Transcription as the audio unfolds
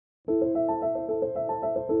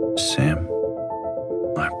Sam.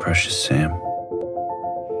 My precious Sam.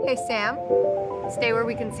 Hey, Sam. Stay where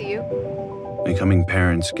we can see you. Becoming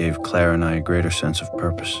parents gave Claire and I a greater sense of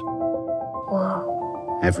purpose.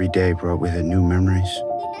 Whoa. Every day brought with it new memories,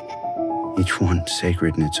 each one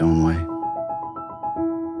sacred in its own way.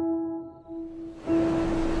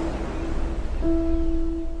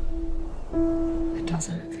 It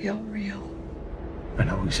doesn't feel real. I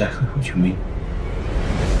know exactly what you mean.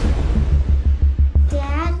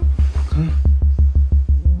 Dad?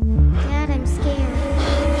 Dad, I'm scared.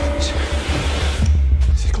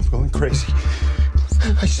 I think I'm going crazy.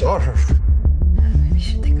 I saw her. Maybe you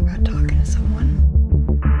should think about talking to someone.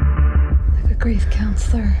 Like a grief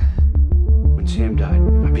counselor. When Sam died,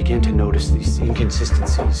 I began to notice these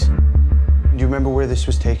inconsistencies. Do you remember where this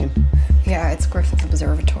was taken? Yeah, it's Griffith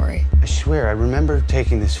Observatory. I swear, I remember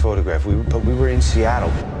taking this photograph, but we were in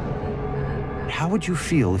Seattle. How would you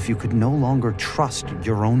feel if you could no longer trust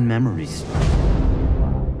your own memories?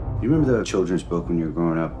 You remember the children's book when you were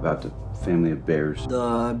growing up about the family of bears?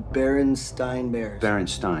 The Berenstain Bears.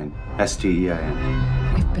 Berenstain,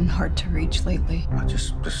 S-T-E-I-N. You've been hard to reach lately. I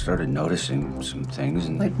just started noticing some things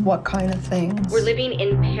and... Like what kind of things? We're living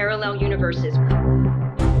in parallel universes.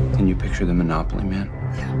 Can you picture the Monopoly Man?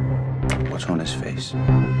 Yeah. What's on his face?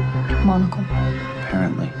 Monocle.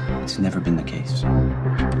 Apparently, it's never been the case.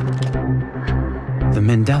 The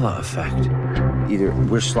Mandela effect. Either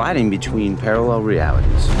we're sliding between parallel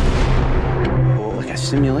realities, or like a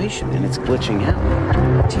simulation, and it's glitching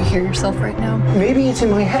out. Do you hear yourself right now? Maybe it's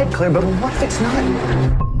in my head, Claire, but what if it's not?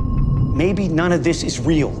 Maybe none of this is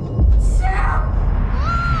real.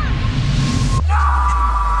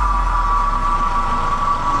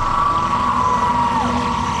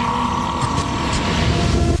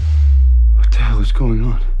 What the hell is going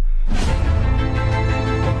on?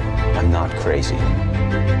 I'm not crazy.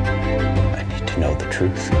 I need to know the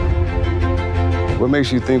truth. What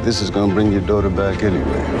makes you think this is gonna bring your daughter back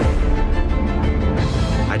anyway?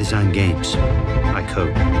 I design games. I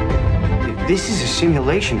code. If this is a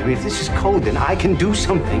simulation, I mean, if this is code, then I can do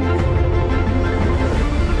something.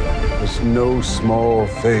 It's no small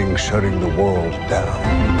thing shutting the world down.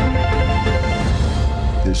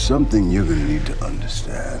 There's something you're gonna need to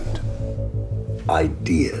understand.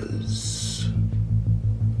 Ideas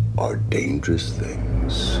are dangerous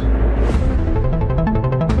things.